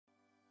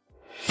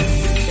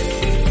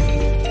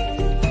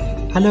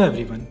Hello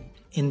everyone.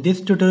 In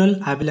this tutorial,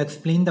 I will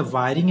explain the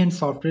wiring and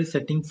software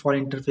setting for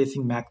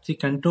interfacing MACH3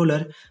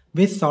 controller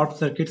with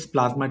SoftCircuits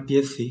Plasma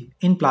THC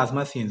in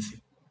Plasma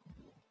CNC.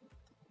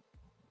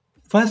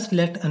 First,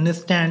 let's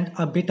understand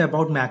a bit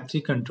about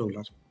MACH3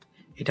 controller.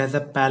 It has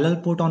a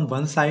parallel port on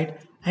one side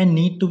and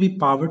need to be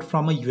powered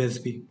from a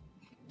USB.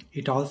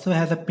 It also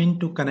has a pin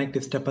to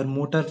connect stepper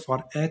motor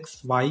for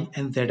X, Y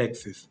and Z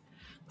axis,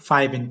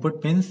 5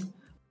 input pins,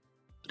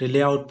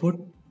 relay output,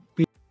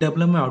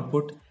 PWM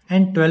output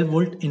and 12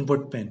 volt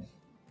input pin.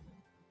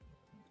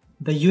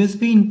 The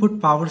USB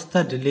input powers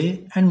the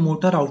relay and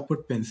motor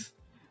output pins,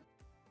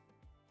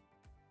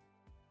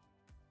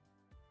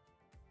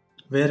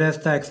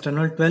 whereas the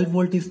external 12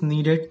 volt is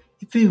needed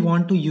if we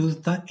want to use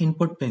the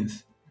input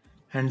pins.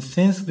 And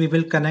since we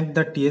will connect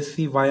the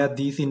TSC via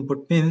these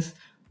input pins,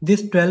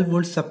 this 12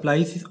 volt supply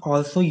is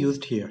also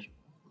used here.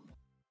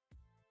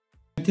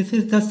 This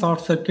is the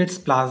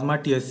SoftCircuits Plasma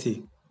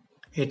THC.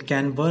 It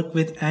can work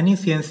with any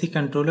CNC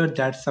controller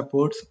that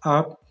supports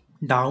up,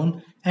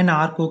 down and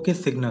arc-OK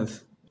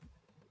signals.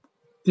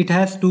 It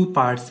has two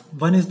parts.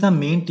 One is the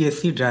main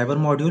TSC driver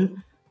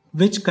module,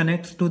 which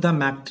connects to the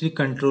MACH3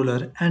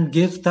 controller and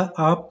gives the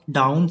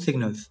up-down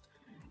signals.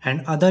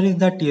 And other is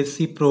the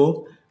TSC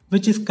probe,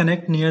 which is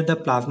connected near the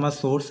plasma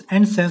source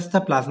and sense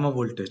the plasma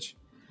voltage.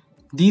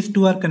 These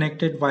two are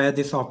connected via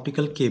this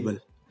optical cable,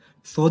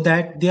 so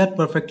that they are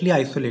perfectly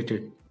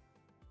isolated.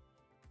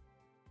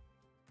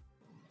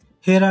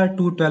 Here are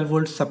two 12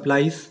 volt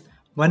supplies,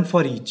 one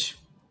for each.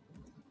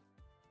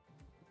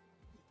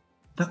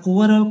 The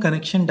overall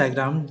connection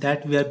diagram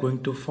that we are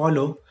going to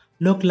follow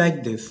look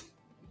like this.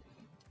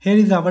 Here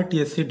is our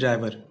TSC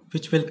driver,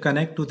 which will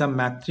connect to the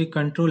MACH3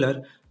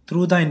 controller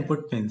through the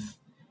input pins.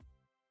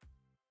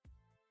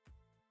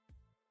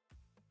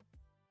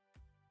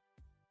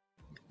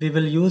 We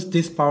will use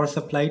this power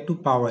supply to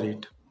power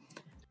it.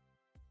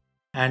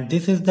 And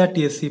this is the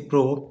TSC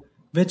probe,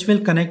 which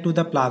will connect to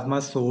the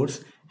plasma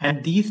source,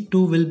 and these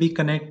two will be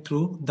connected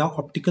through the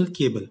optical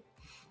cable.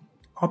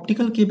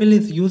 Optical cable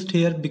is used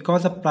here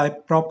because a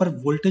proper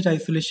voltage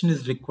isolation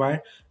is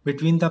required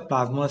between the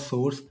plasma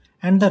source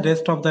and the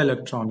rest of the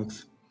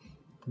electronics.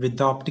 With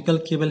the optical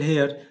cable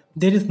here,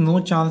 there is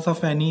no chance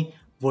of any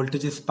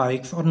voltage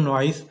spikes or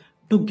noise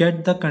to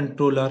get the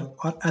controller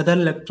or other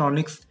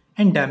electronics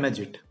and damage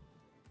it.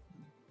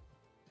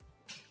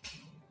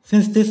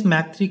 Since this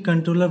MACH3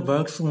 controller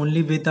works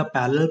only with a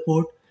parallel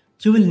port,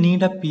 you will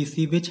need a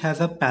PC which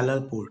has a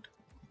parallel port.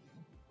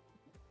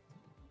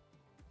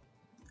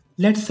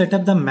 Let's set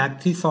up the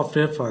MACH3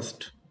 software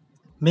first.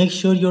 Make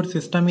sure your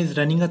system is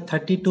running a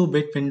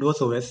 32-bit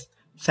Windows OS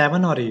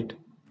 7 or 8.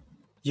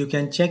 You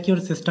can check your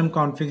system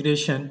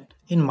configuration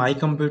in My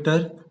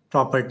Computer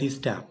Properties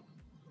tab.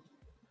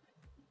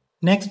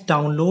 Next,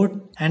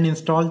 download and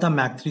install the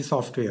MACH3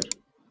 software.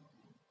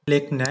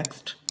 Click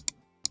Next.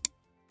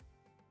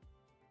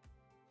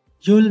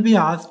 You will be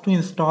asked to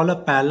install a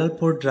parallel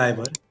port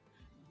driver.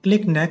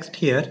 Click Next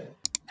here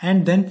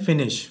and then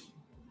Finish.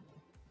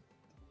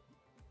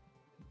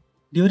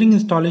 During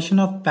installation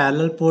of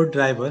parallel port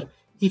driver,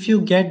 if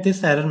you get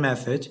this error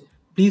message,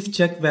 please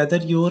check whether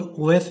your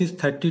OS is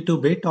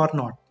 32-bit or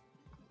not.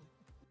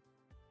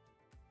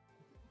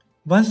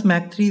 Once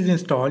MACH3 is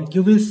installed,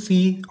 you will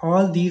see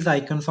all these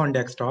icons on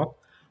desktop.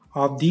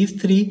 Of these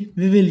three,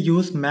 we will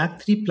use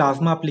MACH3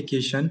 Plasma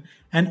application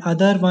and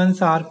other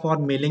ones are for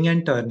milling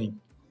and turning.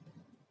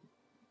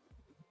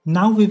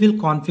 Now we will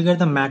configure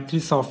the MACH3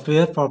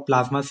 software for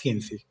Plasma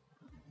CNC.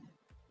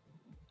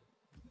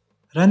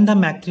 Run the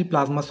MACH3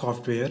 Plasma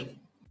software.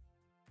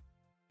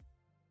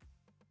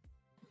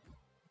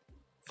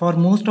 For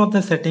most of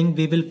the setting,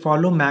 we will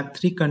follow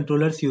MACH3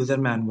 controller's user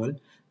manual,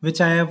 which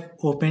I have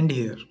opened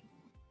here.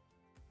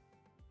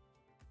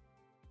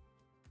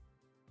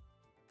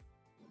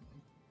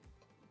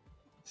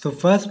 So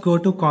first go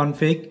to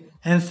Config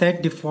and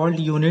set default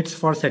units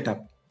for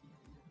setup.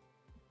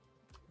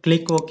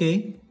 Click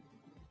OK.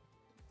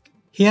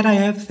 Here I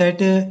have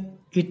set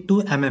it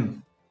to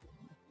mm.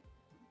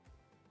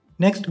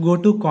 Next go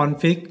to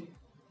Config,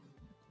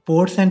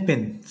 Ports and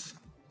Pins.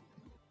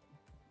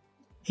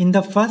 In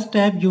the first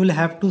tab you will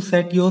have to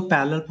set your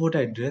parallel port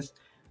address,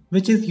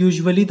 which is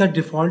usually the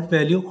default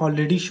value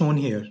already shown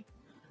here.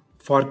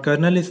 For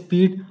kernel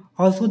speed,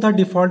 also the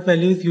default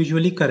value is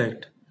usually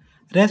correct.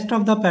 Rest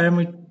of the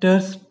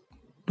parameters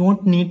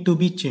don't need to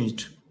be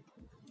changed.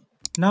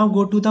 Now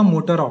go to the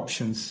motor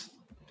options.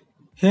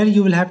 Here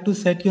you will have to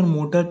set your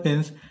motor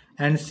pins,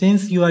 and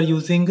since you are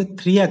using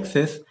 3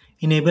 axis,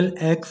 enable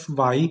X,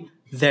 Y,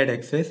 Z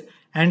axis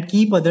and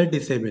keep other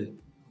disabled.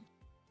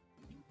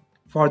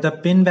 For the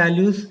pin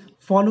values,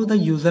 follow the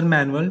user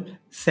manual,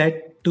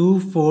 set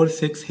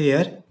 246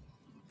 here,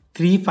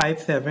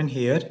 357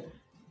 here.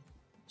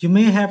 You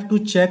may have to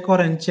check or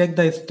uncheck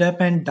the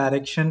step and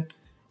direction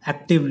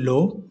active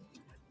low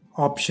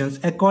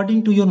options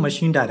according to your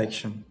machine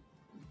direction.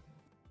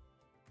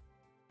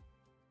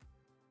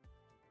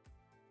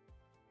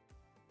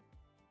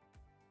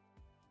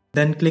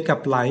 Then click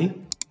Apply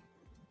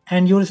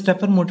and your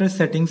stepper motor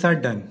settings are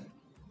done.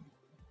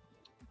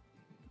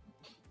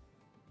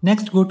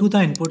 Next, go to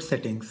the input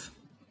settings.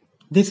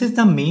 This is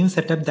the main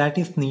setup that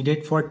is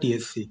needed for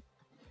THC.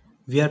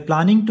 We are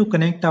planning to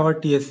connect our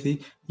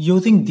THC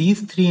using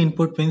these three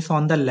input pins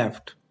on the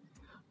left.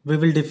 We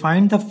will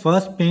define the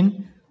first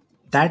pin,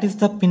 that is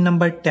the pin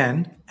number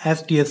 10,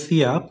 as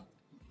THC up,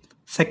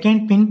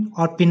 second pin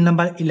or pin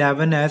number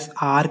 11 as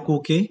arc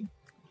OK,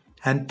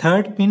 and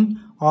third pin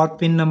or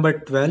pin number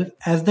 12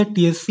 as the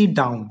THC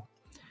down.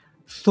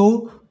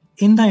 So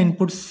in the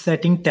input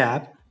setting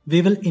tab,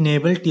 we will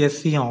enable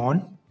THC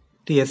on,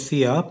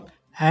 THC up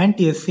and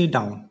THC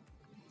down.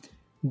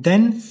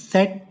 Then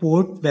set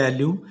port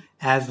value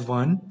as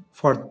 1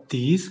 for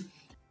these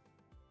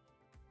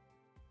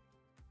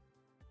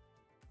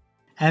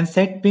and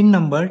set pin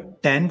number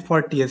 10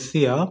 for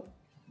THC up,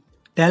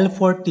 12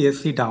 for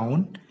THC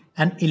down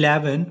and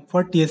 11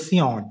 for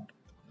THC on.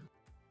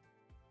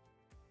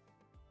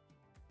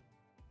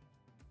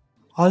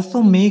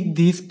 Also make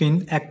these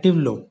pins active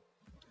low.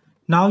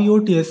 Now your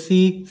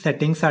THC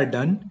settings are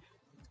done.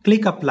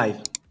 Click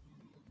apply.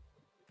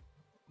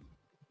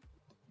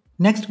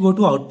 Next, go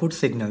to output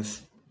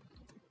signals.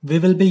 We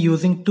will be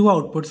using two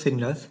output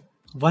signals,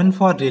 one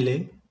for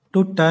relay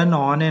to turn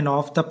on and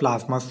off the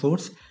plasma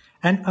source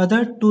and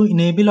other to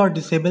enable or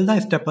disable the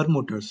stepper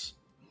motors.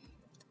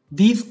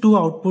 These two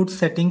output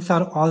settings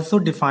are also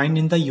defined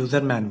in the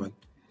user manual.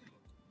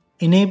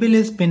 Enable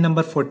is pin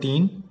number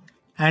 14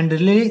 and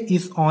relay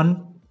is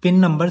on pin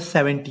number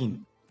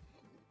 17.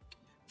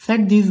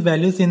 Set these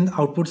values in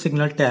output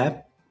signal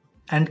tab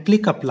and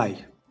click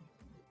apply.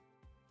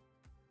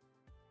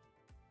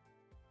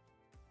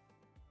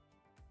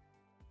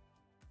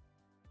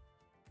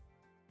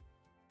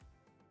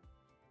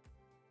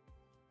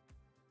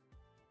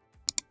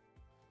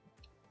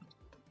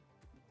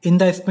 In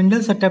the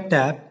spindle setup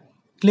tab,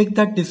 click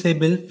the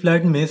disable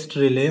flood mist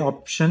relay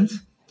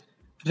options.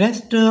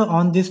 Rest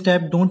on this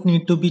tab don't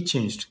need to be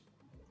changed.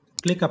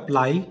 Click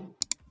apply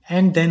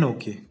and then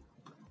OK.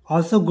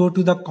 Also go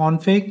to the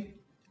config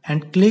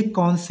and click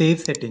on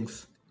save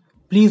settings.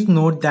 Please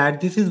note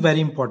that this is very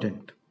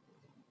important.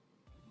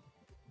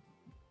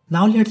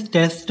 Now let's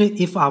test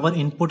if our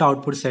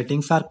input-output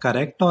settings are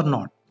correct or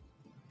not.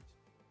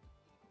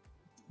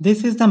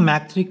 This is the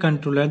MACH3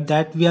 controller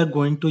that we are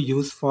going to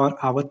use for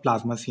our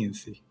Plasma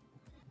CNC.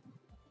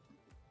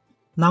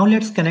 Now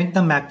let's connect the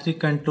MACH3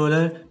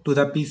 controller to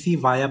the PC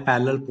via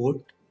parallel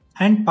port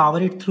and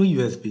power it through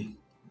USB.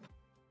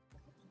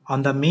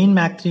 On the main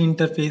MACH3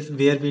 interface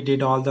where we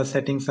did all the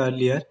settings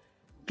earlier,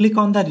 click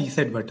on the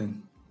reset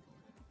button.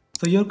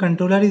 So your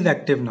controller is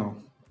active now.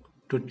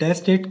 To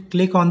test it,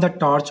 click on the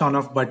torch on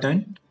off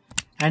button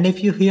and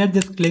if you hear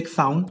this click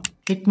sound,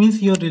 it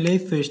means your relay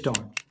is switched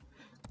on.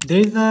 There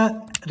is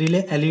a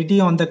relay LED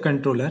on the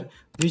controller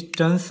which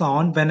turns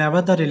on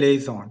whenever the relay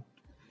is on.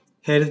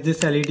 Here is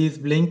this LED is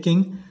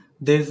blinking.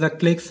 There is a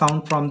click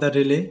sound from the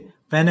relay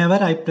whenever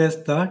I press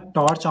the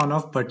torch on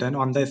off button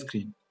on the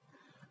screen.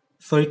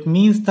 So it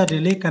means the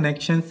relay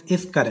connections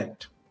is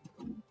correct.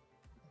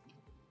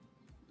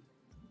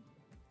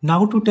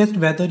 Now to test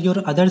whether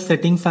your other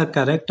settings are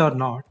correct or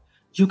not,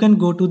 you can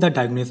go to the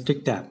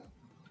diagnostic tab.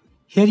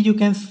 Here you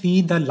can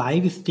see the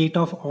live state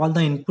of all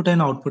the input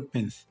and output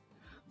pins.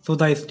 So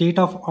the state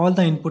of all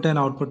the input and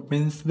output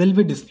pins will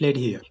be displayed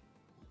here.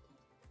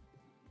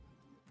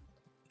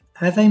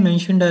 As I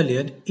mentioned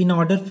earlier, in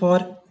order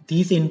for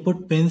these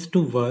input pins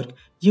to work,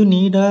 you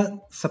need a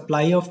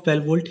supply of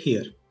 12 volt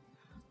here.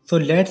 So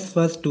let's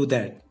first do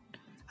that.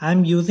 I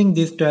am using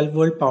this 12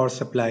 volt power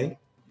supply.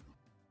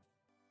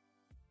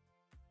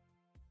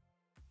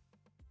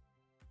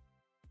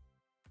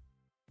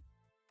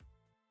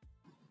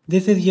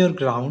 This is your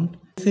ground,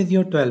 this is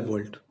your 12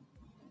 volt.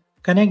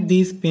 Connect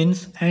these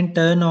pins and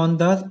turn on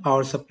the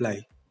power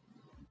supply.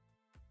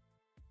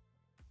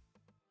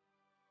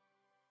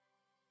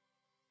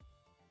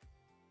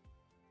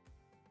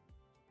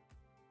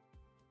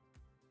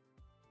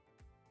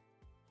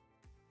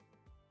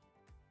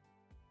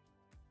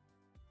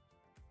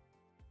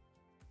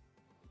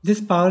 This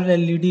power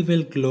LED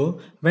will glow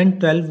when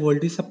 12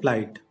 volt is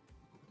applied.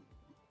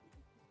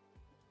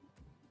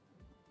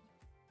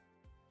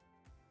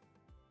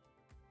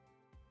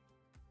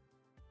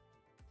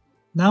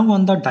 Now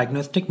on the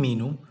diagnostic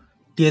menu,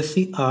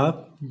 THC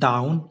up,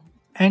 down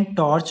and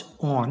torch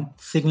on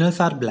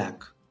signals are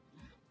black,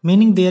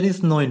 meaning there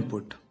is no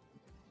input.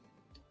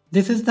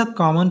 This is the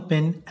common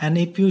pin and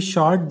if you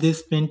short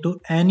this pin to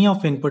any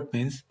of input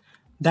pins,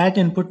 that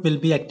input will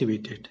be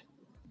activated.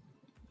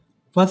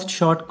 First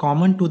short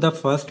common to the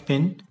first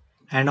pin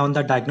and on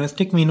the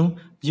diagnostic menu,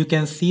 you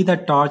can see the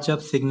torch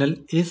up signal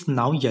is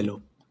now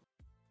yellow.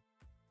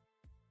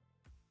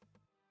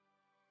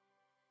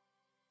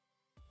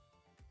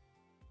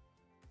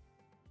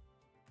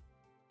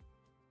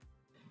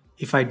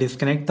 If I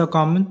disconnect the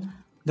common,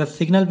 the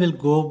signal will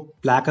go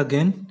black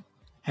again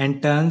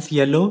and turns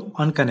yellow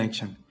on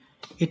connection.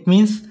 It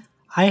means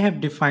I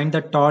have defined the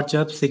torch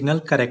up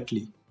signal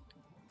correctly.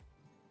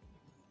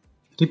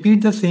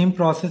 Repeat the same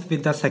process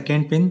with the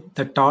second pin.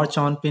 The torch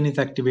on pin is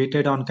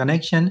activated on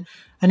connection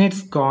and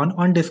it's gone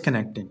on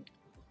disconnecting.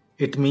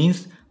 It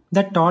means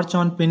the torch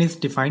on pin is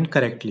defined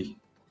correctly.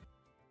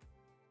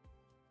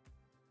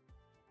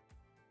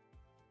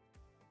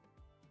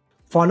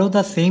 Follow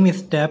the same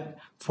step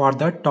for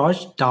the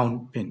torch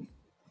down pin.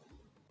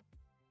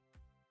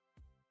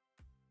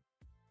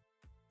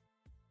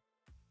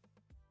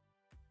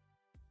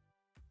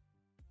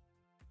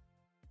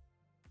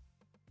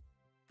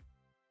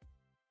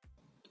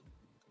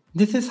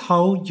 This is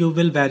how you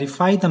will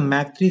verify the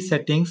MACH3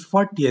 settings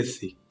for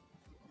THC.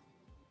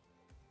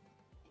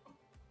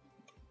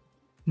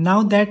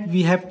 Now that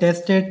we have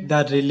tested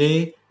the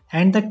relay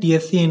and the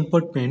THC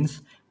input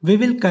pins, we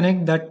will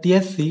connect the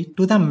THC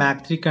to the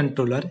MACH3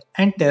 controller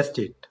and test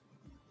it.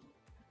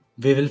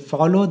 We will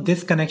follow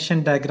this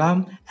connection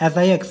diagram as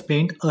I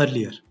explained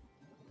earlier.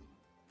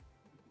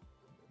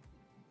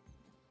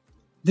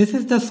 This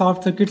is the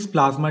SoftCircuits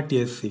Plasma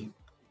THC.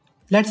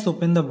 Let's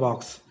open the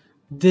box.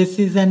 This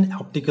is an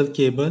optical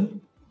cable,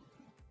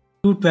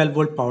 to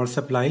 12-volt power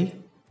supply,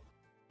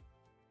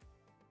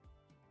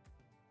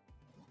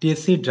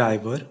 THC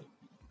driver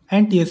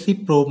and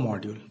THC probe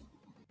module.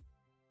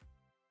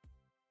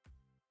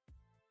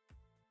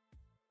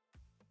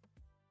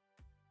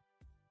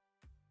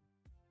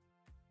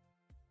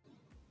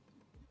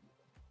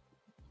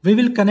 We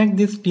will connect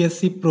this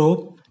THC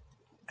probe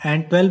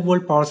and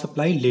 12-volt power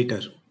supply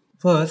later.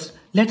 First,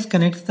 let's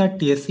connect the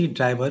THC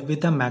driver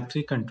with the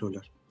MACH3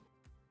 controller.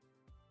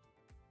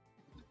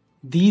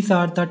 These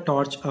are the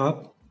torch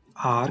up,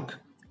 arc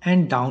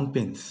and down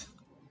pins,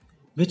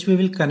 which we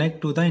will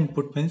connect to the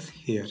input pins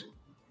here.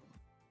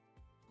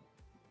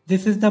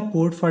 This is the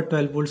port for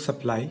 12-volt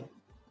supply.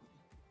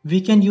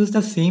 We can use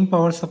the same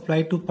power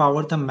supply to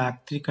power the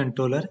MACH3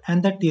 controller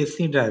and the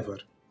THC driver.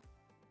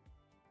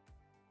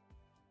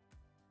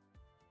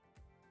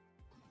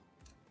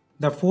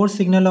 The 4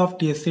 signal of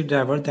THC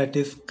driver, that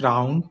is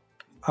ground,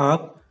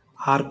 up,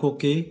 arc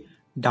OK,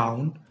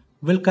 down,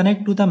 will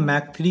connect to the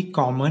MACH3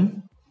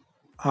 common,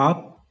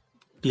 up,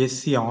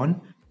 THC on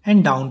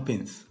and down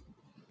pins.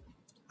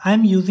 I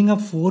am using a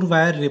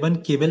 4-wire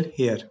ribbon cable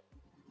here.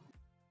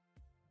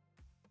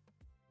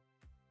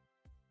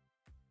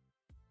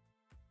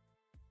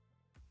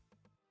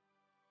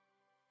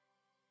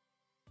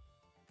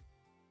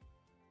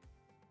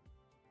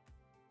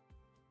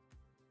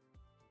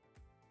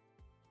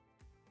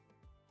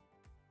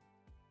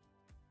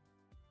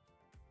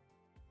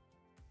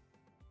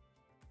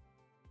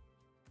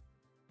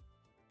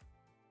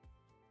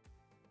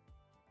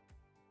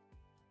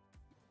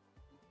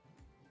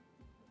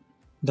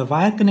 The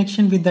wire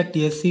connection with the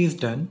THC is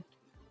done.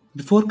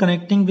 Before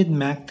connecting with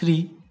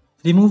MACH3,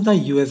 remove the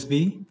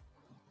USB,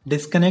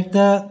 disconnect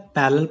the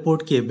parallel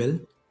port cable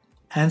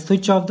and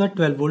switch off the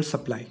 12-volt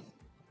supply.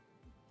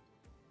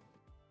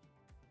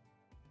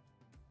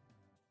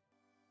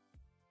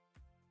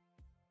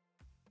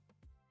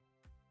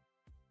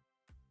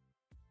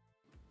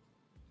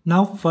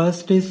 Now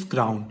first is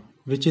ground,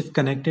 which is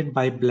connected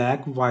by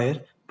black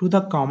wire to the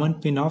common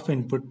pin of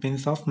input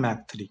pins of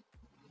MACH3.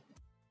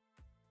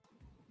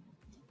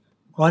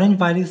 Orange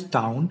wire is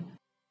down,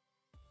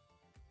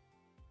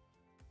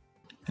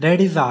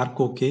 red is arc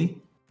OK,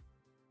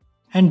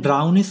 and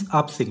brown is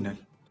up signal.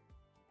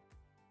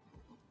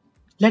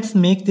 Let's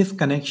make this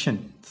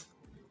connection.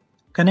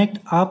 Connect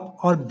up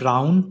or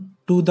brown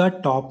to the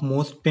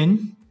topmost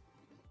pin.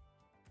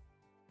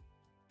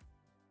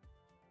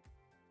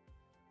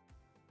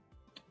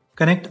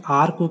 Connect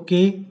arc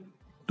OK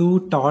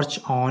to torch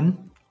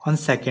on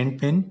second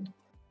pin.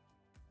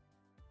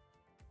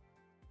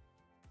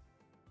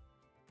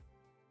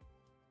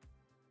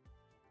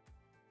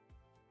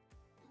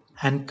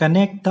 And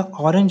connect the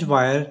orange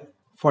wire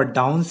for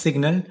down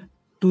signal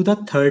to the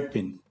third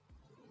pin.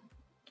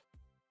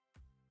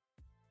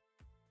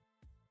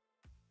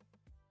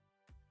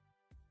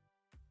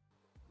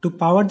 To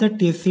power the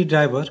THC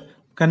driver,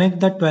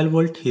 connect the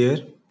 12-volt here.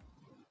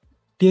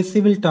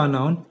 THC will turn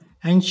on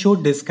and show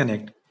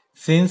disconnect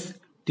since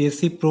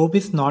THC probe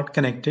is not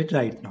connected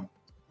right now.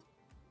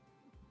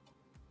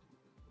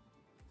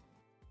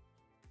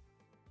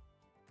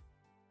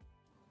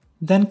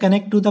 Then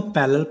connect to the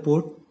parallel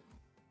port.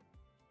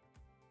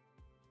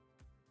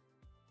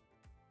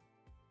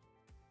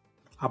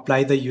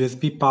 Apply the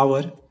USB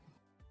power.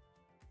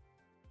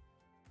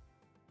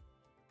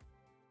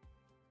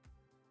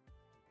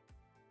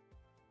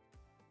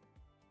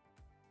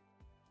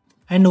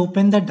 And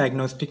open the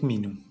diagnostic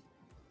menu.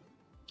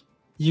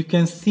 You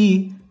can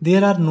see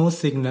there are no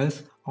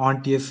signals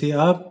on THC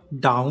up,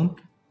 down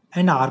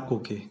and arc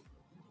OK.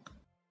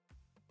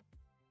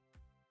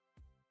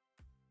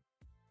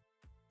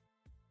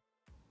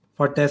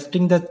 For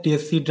testing the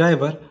THC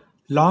driver,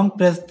 long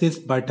press this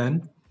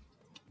button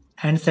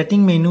and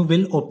setting menu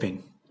will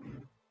open.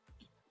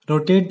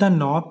 Rotate the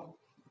knob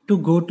to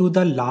go to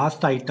the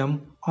last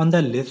item on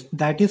the list,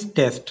 that is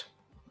test,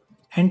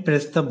 and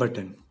press the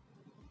button.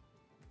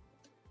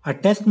 A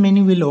test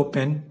menu will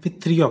open with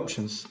 3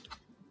 options: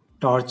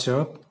 torch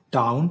up,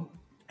 down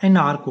and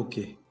arc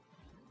OK.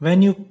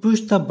 When you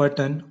push the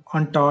button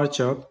on torch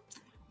up,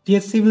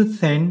 THC will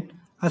send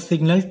a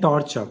signal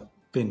torch up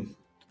pin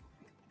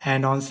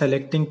and on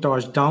selecting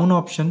torch down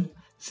option,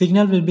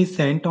 signal will be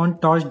sent on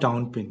torch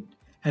down pin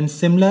and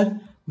similar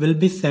will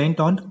be sent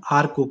on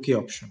arc OK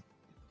option.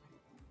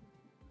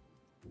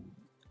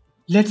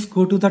 Let's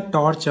go to the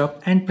torch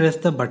up and press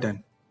the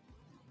button.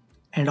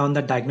 And on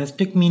the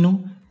diagnostic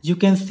menu, you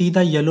can see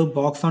the yellow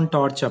box on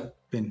torch up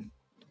pin.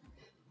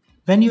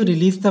 When you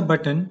release the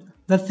button,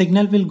 the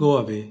signal will go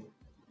away.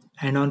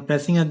 And on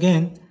pressing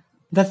again,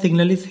 the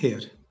signal is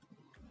here.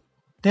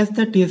 Test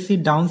the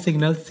THC down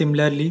signal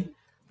similarly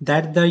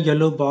that the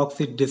yellow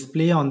box is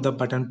display on the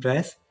button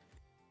press.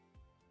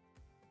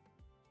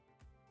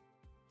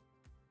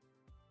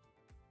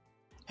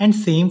 And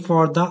same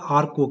for the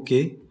arc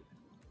OK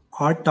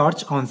or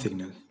torch on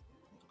signal.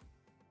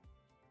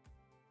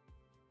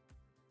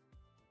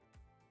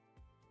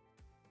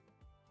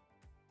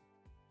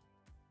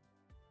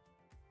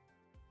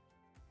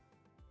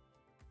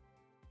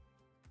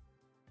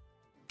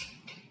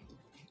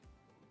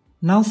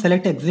 Now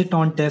select exit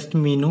on test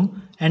menu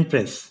and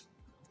press.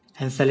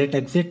 And select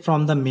exit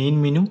from the main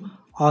menu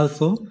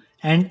also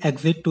and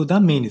exit to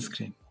the main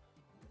screen.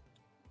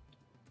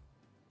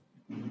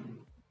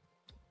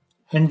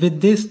 And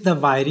with this, the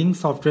wiring,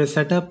 software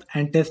setup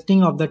and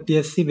testing of the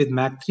THC with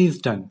MACH3 is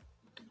done.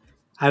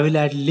 I will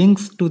add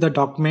links to the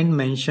document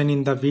mentioned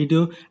in the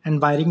video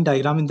and wiring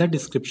diagram in the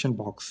description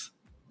box.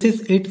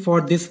 This is it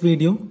for this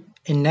video.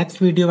 In next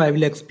video, I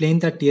will explain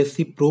the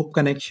THC probe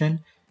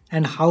connection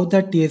and how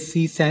the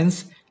THC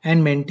sense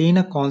and maintain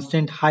a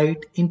constant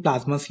height in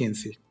Plasma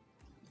CNC.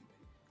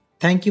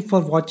 Thank you for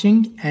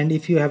watching, and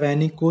if you have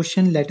any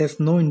question, let us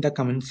know in the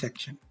comment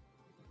section.